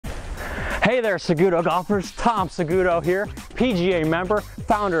Hey there, Saguto golfers. Tom Saguto here, PGA member,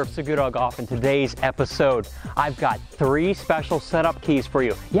 founder of SagutoGolf. In today's episode, I've got 3 special setup keys for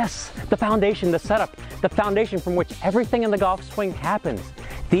you. Yes, the foundation, the setup, the foundation from which everything in the golf swing happens.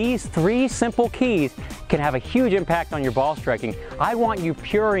 These 3 simple keys can have a huge impact on your ball striking. I want you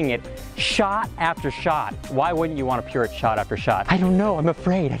puring it shot after shot. Why wouldn't you want to pure it shot after shot? I don't know, I'm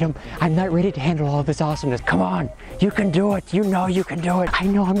afraid. I'm not ready to handle all of this awesomeness. Come on, you can do it. You know you can do it. I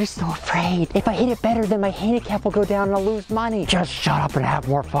know, I'm just so afraid. If I hit it better, then my handicap will go down and I'll lose money. Just shut up and have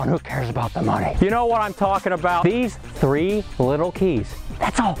more fun. Who cares about the money? You know what I'm talking about? These 3 little keys,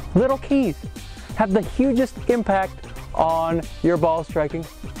 that's all, little keys, have the hugest impact on your ball striking.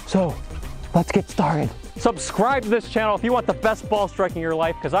 So let's get started. Subscribe to this channel if you want the best ball striking in your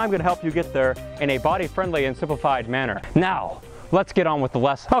life, because I'm going to help you get there in a body-friendly and simplified manner. Now, let's get on with the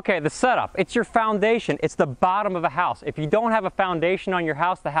lesson. Okay, the setup. It's your foundation. It's the bottom of a house. If you don't have a foundation on your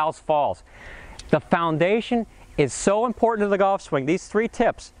house, the house falls. The foundation is so important to the golf swing. These 3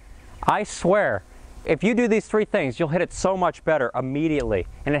 tips, I swear, if you do these 3 things, you'll hit it so much better immediately.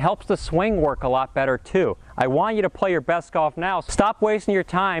 And it helps the swing work a lot better too. I want you to play your best golf now. Stop wasting your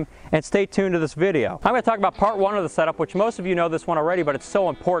time and stay tuned to this video. I'm going to talk about part 1 of the setup, which most of you know this one already, but it's so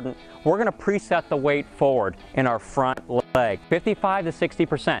important. We're going to preset the weight forward in our front leg, 55 to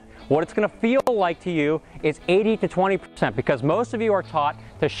 60%. What it's going to feel like to you is 80 to 20%, because most of you are taught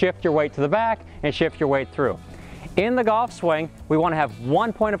to shift your weight to the back and shift your weight through. In the golf swing, we want to have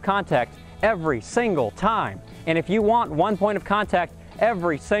 1 point of contact every single time. And if you want 1 point of contact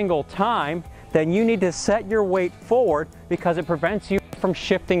every single time, then you need to set your weight forward, because it prevents you from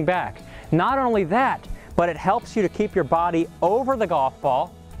shifting back. Not only that, but it helps you to keep your body over the golf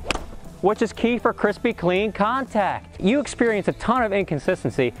ball, which is key for crispy, clean contact. You experience a ton of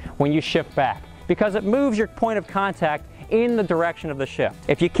inconsistency when you shift back, because it moves your point of contact in the direction of the shift.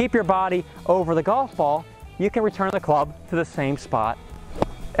 If you keep your body over the golf ball, you can return the club to the same spot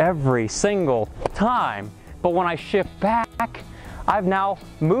every single time. But when I shift back, I've now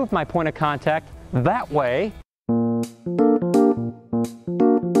moved my point of contact that way.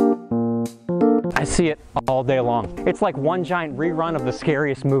 I see it all day long. It's like one giant rerun of the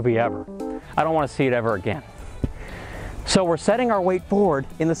scariest movie ever. I don't want to see it ever again. So we're setting our weight forward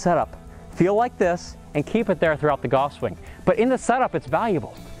in the setup. Feel like this and keep it there throughout the golf swing. But in the setup, it's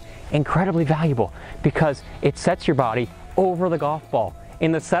valuable, incredibly valuable, because it sets your body over the golf ball.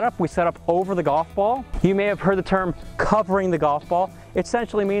 In the setup, we set up over the golf ball. You may have heard the term covering the golf ball. It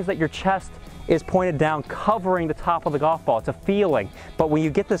essentially means that your chest is pointed down, covering the top of the golf ball. It's a feeling. But when you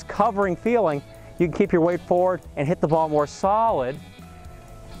get this covering feeling, you can keep your weight forward and hit the ball more solid,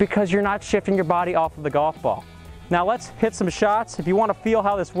 because you're not shifting your body off of the golf ball. Now let's hit some shots. If you want to feel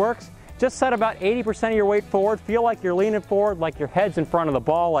how this works, just set about 80% of your weight forward. Feel like you're leaning forward, like your head's in front of the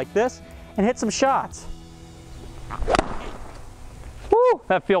ball like this, and hit some shots. Woo,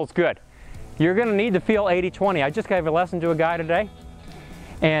 that feels good. You're going to need to feel 80-20. I just gave a lesson to a guy today,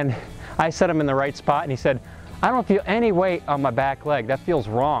 and I set him in the right spot, and he said, I don't feel any weight on my back leg. That feels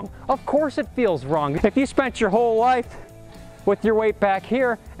wrong. Of course it feels wrong. If you spent your whole life with your weight back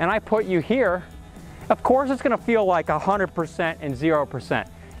here, and I put you here, of course it's going to feel like 100% and 0%.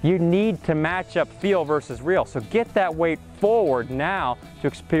 You need to match up feel versus real. So get that weight forward now to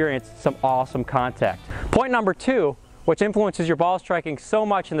experience some awesome contact. Point number 2, which influences your ball striking so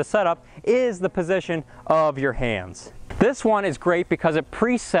much in the setup, is the position of your hands. This one is great because it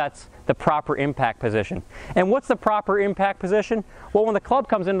presets the proper impact position. And what's the proper impact position? Well, when the club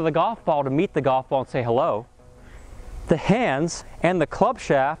comes into the golf ball to meet the golf ball and say hello, the hands and the club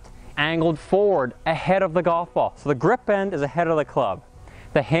shaft angled forward ahead of the golf ball. So the grip end is ahead of the club.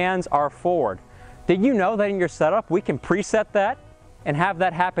 The hands are forward. Did you know that in your setup we can preset that and have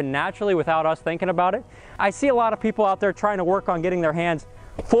that happen naturally without us thinking about it? I see a lot of people out there trying to work on getting their hands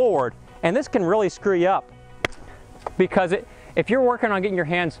forward, and this can really screw you up, because if you're working on getting your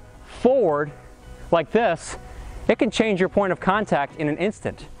hands forward like this, it can change your point of contact in an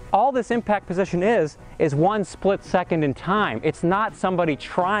instant. All this impact position is 1 split second in time. It's not somebody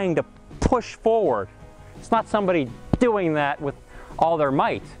trying to push forward. It's not somebody doing that with all their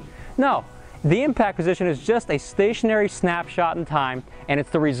might. No. The impact position is just a stationary snapshot in time, and it's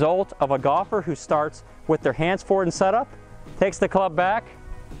the result of a golfer who starts with their hands forward and set up, takes the club back,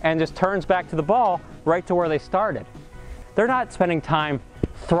 and just turns back to the ball right to where they started. They're not spending time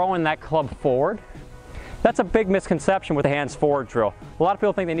throwing that club forward. That's a big misconception with the hands forward drill. A lot of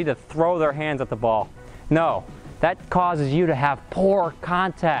people think they need to throw their hands at the ball. No, that causes you to have poor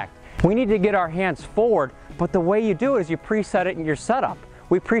contact. We need to get our hands forward, but the way you do it is you preset it in your setup.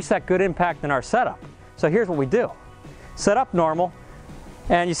 We preset good impact in our setup. So here's what we do. Set up normal,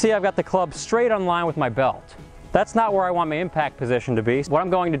 And you see I've got the club straight on line with my belt. That's not where I want my impact position to be. What I'm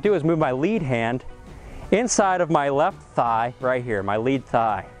going to do is move my lead hand inside of my left thigh right here, my lead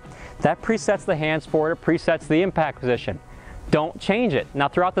thigh. That presets the hands forward, it presets the impact position. Don't change it. Now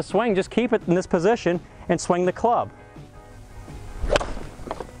throughout the swing, just keep it in this position and swing the club.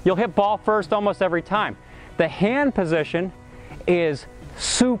 You'll hit ball first almost every time. The hand position is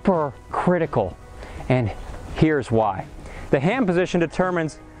super critical, and here's why. The hand position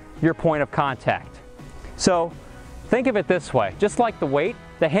determines your point of contact. So think of it this way, just like the weight,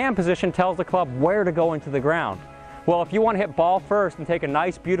 the hand position tells the club where to go into the ground. Well, if you want to hit ball first and take a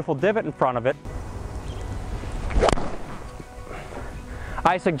nice beautiful divot in front of it,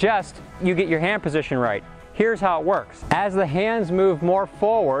 I suggest you get your hand position right. Here's how it works. As the hands move more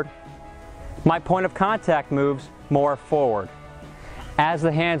forward, my point of contact moves more forward. As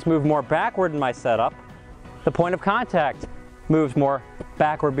the hands move more backward in my setup, the point of contact moves more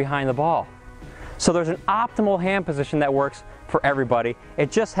backward behind the ball. So there's an optimal hand position that works for everybody.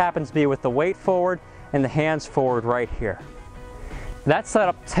 It just happens to be with the weight forward and the hands forward right here. That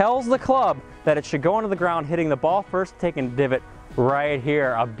setup tells the club that it should go into the ground hitting the ball first, taking a divot right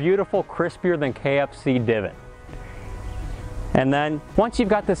here, a beautiful crispier than KFC divot. And then once you've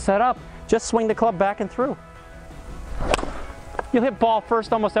got this set up, just swing the club back and through. You'll hit ball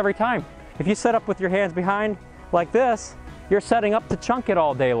first almost every time. If you set up with your hands behind like this, you're setting up to chunk it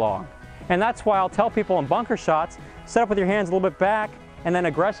all day long. And that's why I'll tell people in bunker shots, set up with your hands a little bit back and then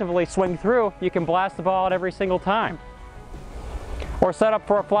aggressively swing through. You can blast the ball out every single time. Or set up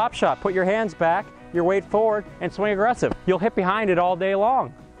for a flop shot. Put your hands back, your weight forward, and swing aggressive. You'll hit behind it all day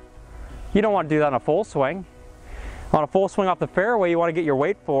long. You don't want to do that on a full swing. On a full swing off the fairway, you want to get your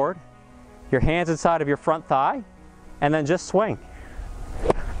weight forward, your hands inside of your front thigh, and then just swing.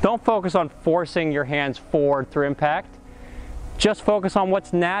 Don't focus on forcing your hands forward through impact. Just focus on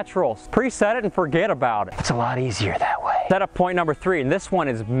what's natural. Preset it and forget about it. It's a lot easier that way. Setup point number 3, and this one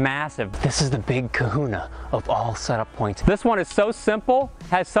is massive. This is the big kahuna of all setup points. This one is so simple,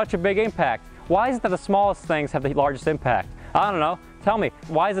 has such a big impact. Why is it that the smallest things have the largest impact? I don't know. Tell me,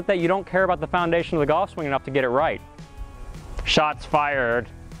 why is it that you don't care about the foundation of the golf swing enough to get it right? Shots fired.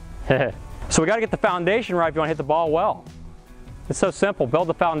 So we got to get the foundation right if you want to hit the ball well. It's so simple. Build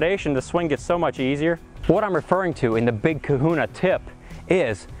the foundation, the swing gets so much easier. What I'm referring to in the big kahuna tip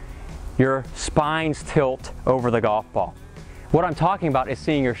is your spine's tilt over the golf ball. What I'm talking about is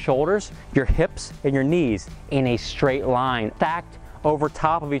seeing your shoulders, your hips, and your knees in a straight line, stacked over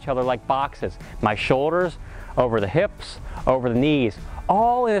top of each other like boxes. My shoulders over the hips, over the knees,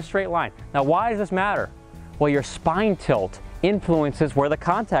 all in a straight line. Now why does this matter? Well, your spine tilt influences where the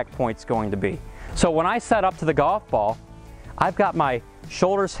contact point's going to be. So when I set up to the golf ball, I've got my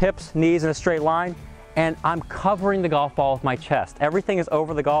shoulders, hips, knees in a straight line, and I'm covering the golf ball with my chest. Everything is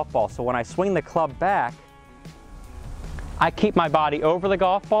over the golf ball, so when I swing the club back, I keep my body over the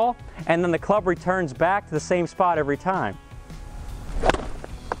golf ball, and then the club returns back to the same spot every time.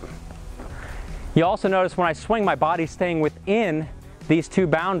 You also notice when I swing, my body's staying within these two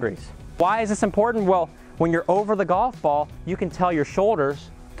boundaries. Why is this important? Well, when you're over the golf ball, you can tell your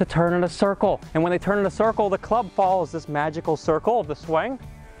shoulders to turn in a circle. And when they turn in a circle, the club follows this magical circle of the swing,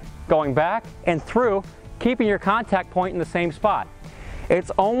 going back and through, keeping your contact point in the same spot.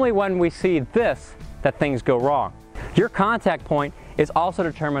 It's only when we see this that things go wrong. Your contact point is also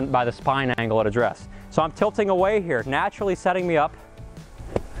determined by the spine angle at address. So I'm tilting away here, naturally setting me up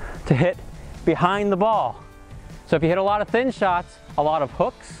to hit behind the ball. So if you hit a lot of thin shots, a lot of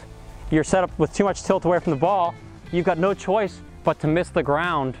hooks, you're set up with too much tilt away from the ball, you've got no choice but to miss the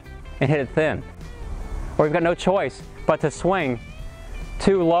ground and hit it thin. Or you've got no choice but to swing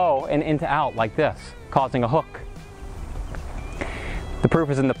too low and into out like this, causing a hook. The proof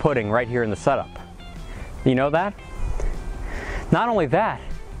is in the pudding right here in the setup. You know that? Not only that,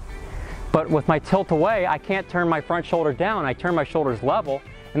 but with my tilt away, I can't turn my front shoulder down. I turn my shoulders level,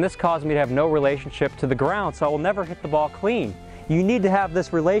 and this caused me to have no relationship to the ground, so I will never hit the ball clean. You need to have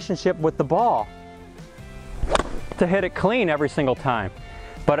this relationship with the ball to hit it clean every single time.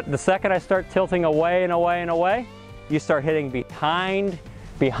 But the second I start tilting away and away and away, you start hitting behind,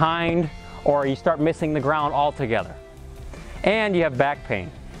 or you start missing the ground altogether. And you have back pain.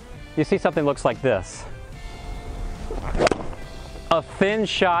 You see something looks like this. A thin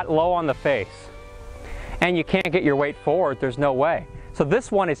shot low on the face. And you can't get your weight forward, there's no way. So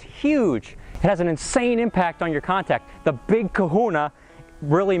this one is huge. It has an insane impact on your contact. The big kahuna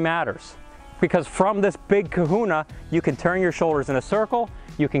really matters, because from this big kahuna, you can turn your shoulders in a circle,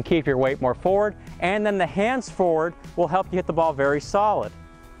 you can keep your weight more forward, and then the hands forward will help you hit the ball very solid.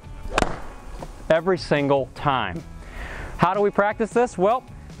 Every single time. How do we practice this? Well,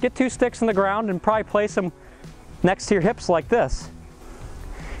 get 2 sticks in the ground and probably place them next to your hips like this.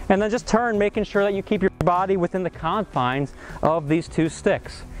 And then just turn, making sure that you keep your body within the confines of these 2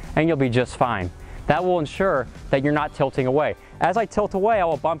 sticks, and you'll be just fine. That will ensure that you're not tilting away. As I tilt away, I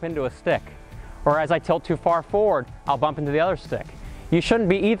will bump into a stick. Or as I tilt too far forward, I'll bump into the other stick. You shouldn't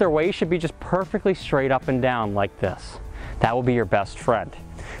be either way. You should be just perfectly straight up and down like this. That will be your best friend.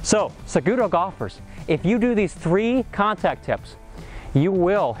 So, Saguto golfers, if you do these 3 contact tips, you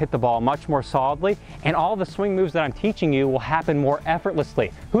will hit the ball much more solidly, and all the swing moves that I'm teaching you will happen more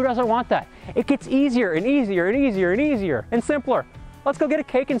effortlessly. Who doesn't want that? It gets easier and easier and easier and easier and simpler. Let's go get a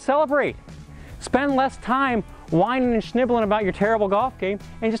cake and celebrate. Spend less time whining and snibbling about your terrible golf game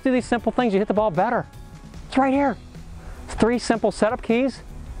and just do these simple things. You hit the ball better. It's right here. It's 3 simple setup keys.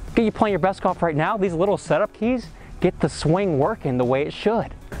 Get you playing your best golf right now. These little setup keys get the swing working the way it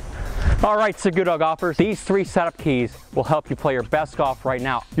should. All right, Saguto golfers, these 3 setup keys will help you play your best golf right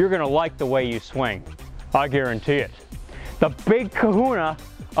now. You're gonna like the way you swing. I guarantee it. The big kahuna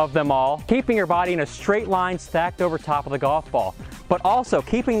of them all, keeping your body in a straight line stacked over top of the golf ball, but also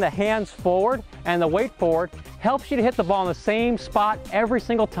keeping the hands forward and the weight forward helps you to hit the ball in the same spot every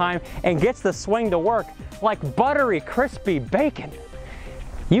single time and gets the swing to work like buttery, crispy bacon.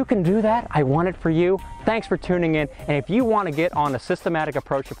 You can do that. I want it for you. Thanks for tuning in. And if you want to get on a systematic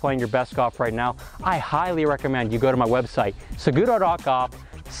approach to playing your best golf right now, I highly recommend you go to my website, Saguto.golf,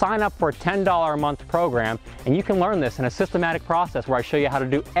 sign up for a $10 a month program, and you can learn this in a systematic process where I show you how to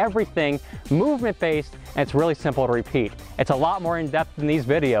do everything movement-based, and it's really simple to repeat. It's a lot more in-depth than these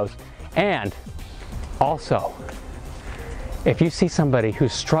videos. And also, if you see somebody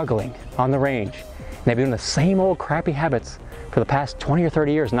who's struggling on the range, and they've been doing the same old crappy habits for the past 20 or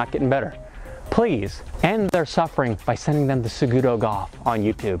 30 years, not getting better, please end their suffering by sending them to Saguto Golf on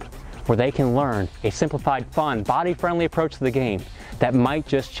YouTube, where they can learn a simplified, fun, body-friendly approach to the game that might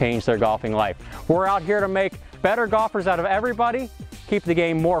just change their golfing life. We're out here to make better golfers out of everybody, keep the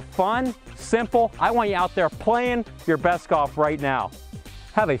game more fun, simple. I want you out there playing your best golf right now.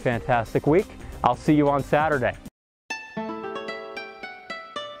 Have a fantastic week. I'll see you on Saturday.